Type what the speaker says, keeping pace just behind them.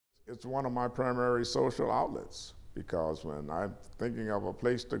It's one of my primary social outlets because when I'm thinking of a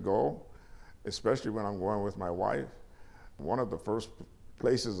place to go, especially when I'm going with my wife, one of the first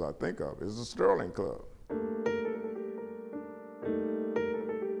places I think of is the Sterling Club.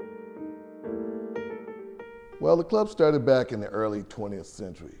 Well, the club started back in the early 20th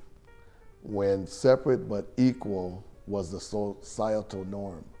century when separate but equal was the societal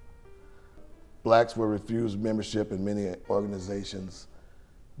norm. Blacks were refused membership in many organizations,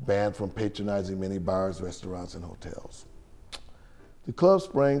 banned from patronizing many bars, restaurants, and hotels. The club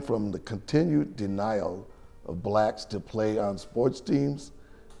sprang from the continued denial of blacks to play on sports teams,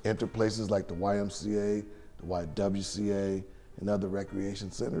 enter places like the YMCA, the YWCA, and other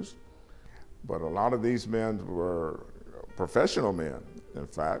recreation centers. But a lot of these men were professional men. In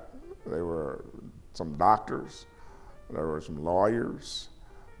fact, they were some doctors, there were some lawyers,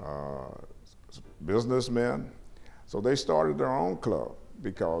 businessmen. So they started their own club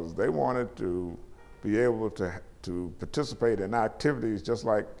because they wanted to be able to participate in activities just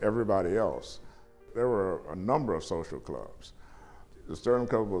like everybody else. There were a number of social clubs. The Sterling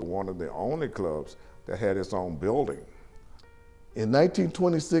Club was one of the only clubs that had its own building. In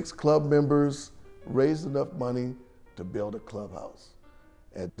 1926, club members raised enough money to build a clubhouse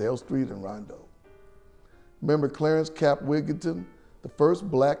at Dale Street in Rondo. Member Clarence Cap Wigginton, the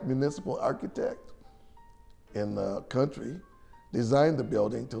first black municipal architect in the country, designed the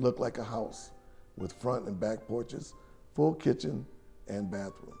building to look like a house with front and back porches, full kitchen, and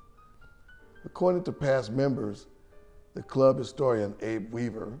bathroom. According to past members, the club historian Abe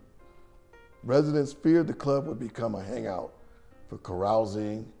Weaver, residents feared the club would become a hangout for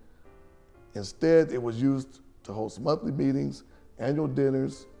carousing. Instead, it was used to host monthly meetings, annual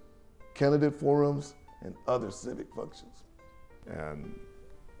dinners, candidate forums, and other civic functions. And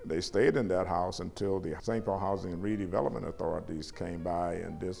they stayed in that house until the St. Paul Housing and Redevelopment Authorities came by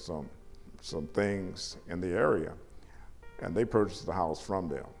and did some things in the area. And they purchased the house from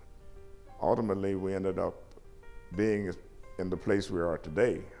them. Ultimately, we ended up being in the place we are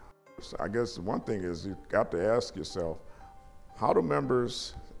today. So I guess one thing is you've got to ask yourself, how do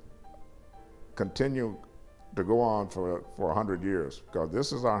members continue to go on for 100 years? Because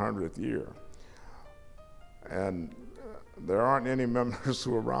this is our 100th year. And there aren't any members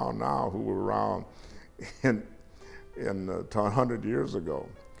who are around now who were around in 100 years ago.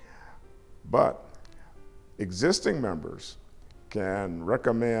 But existing members can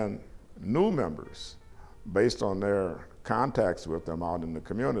recommend new members based on their contacts with them out in the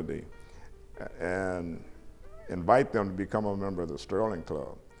community and invite them to become a member of the Sterling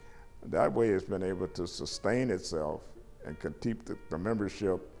Club. That way it's been able to sustain itself and can keep the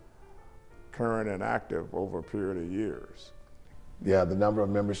membership current and active over a period of years. Yeah, the number of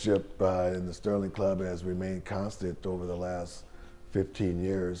membership in the Sterling Club has remained constant over the last 15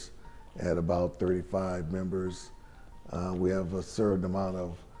 years at about 35 members. We have a certain amount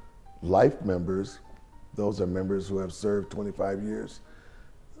of life members. Those are members who have served 25 years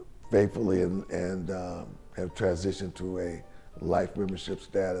faithfully and have transitioned to a life membership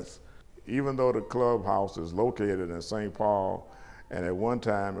status. Even though the clubhouse is located in St. Paul, and at one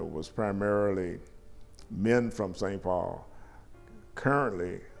time it was primarily men from St. Paul,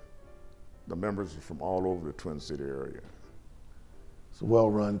 currently the members are from all over the Twin City area. It's a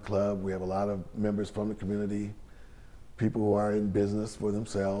well-run club. We have a lot of members from the community, people who are in business for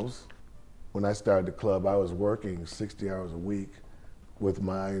themselves. When I started the club, I was working 60 hours a week with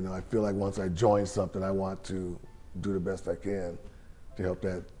my, I feel like once I join something, I want to do the best I can to help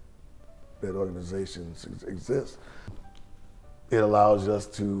that organization exist. It allows us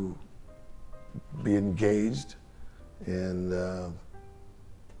to be engaged in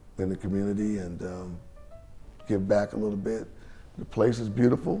the community and give back a little bit. The place is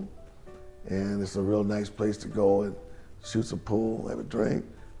beautiful, and it's a real nice place to go and shoot some pool, have a drink,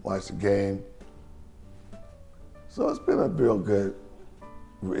 watch the game. So it's been a real good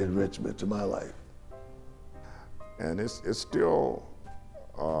enrichment to my life. And it's still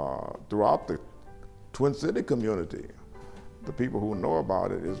throughout the Twin City community, the people who know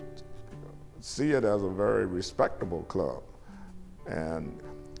about it see it as a very respectable club. And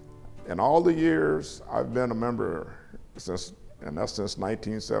in all the years I've been a member, and that's since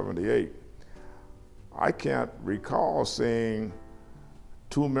 1978, I can't recall seeing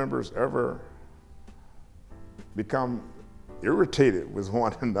two members ever become irritated with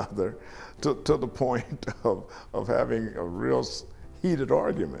one another to the point of having a real heated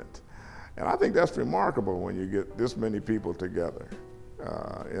argument. And I think that's remarkable when you get this many people together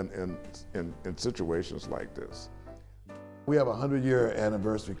in situations like this. We have a 100-year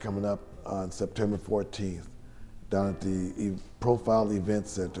anniversary coming up on September 14th. down at the Profile Event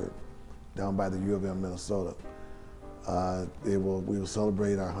Center down by the U of M, Minnesota. We will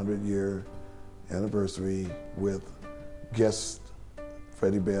celebrate our 100-year anniversary with guests,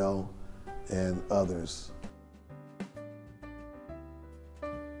 Freddie Bell and others.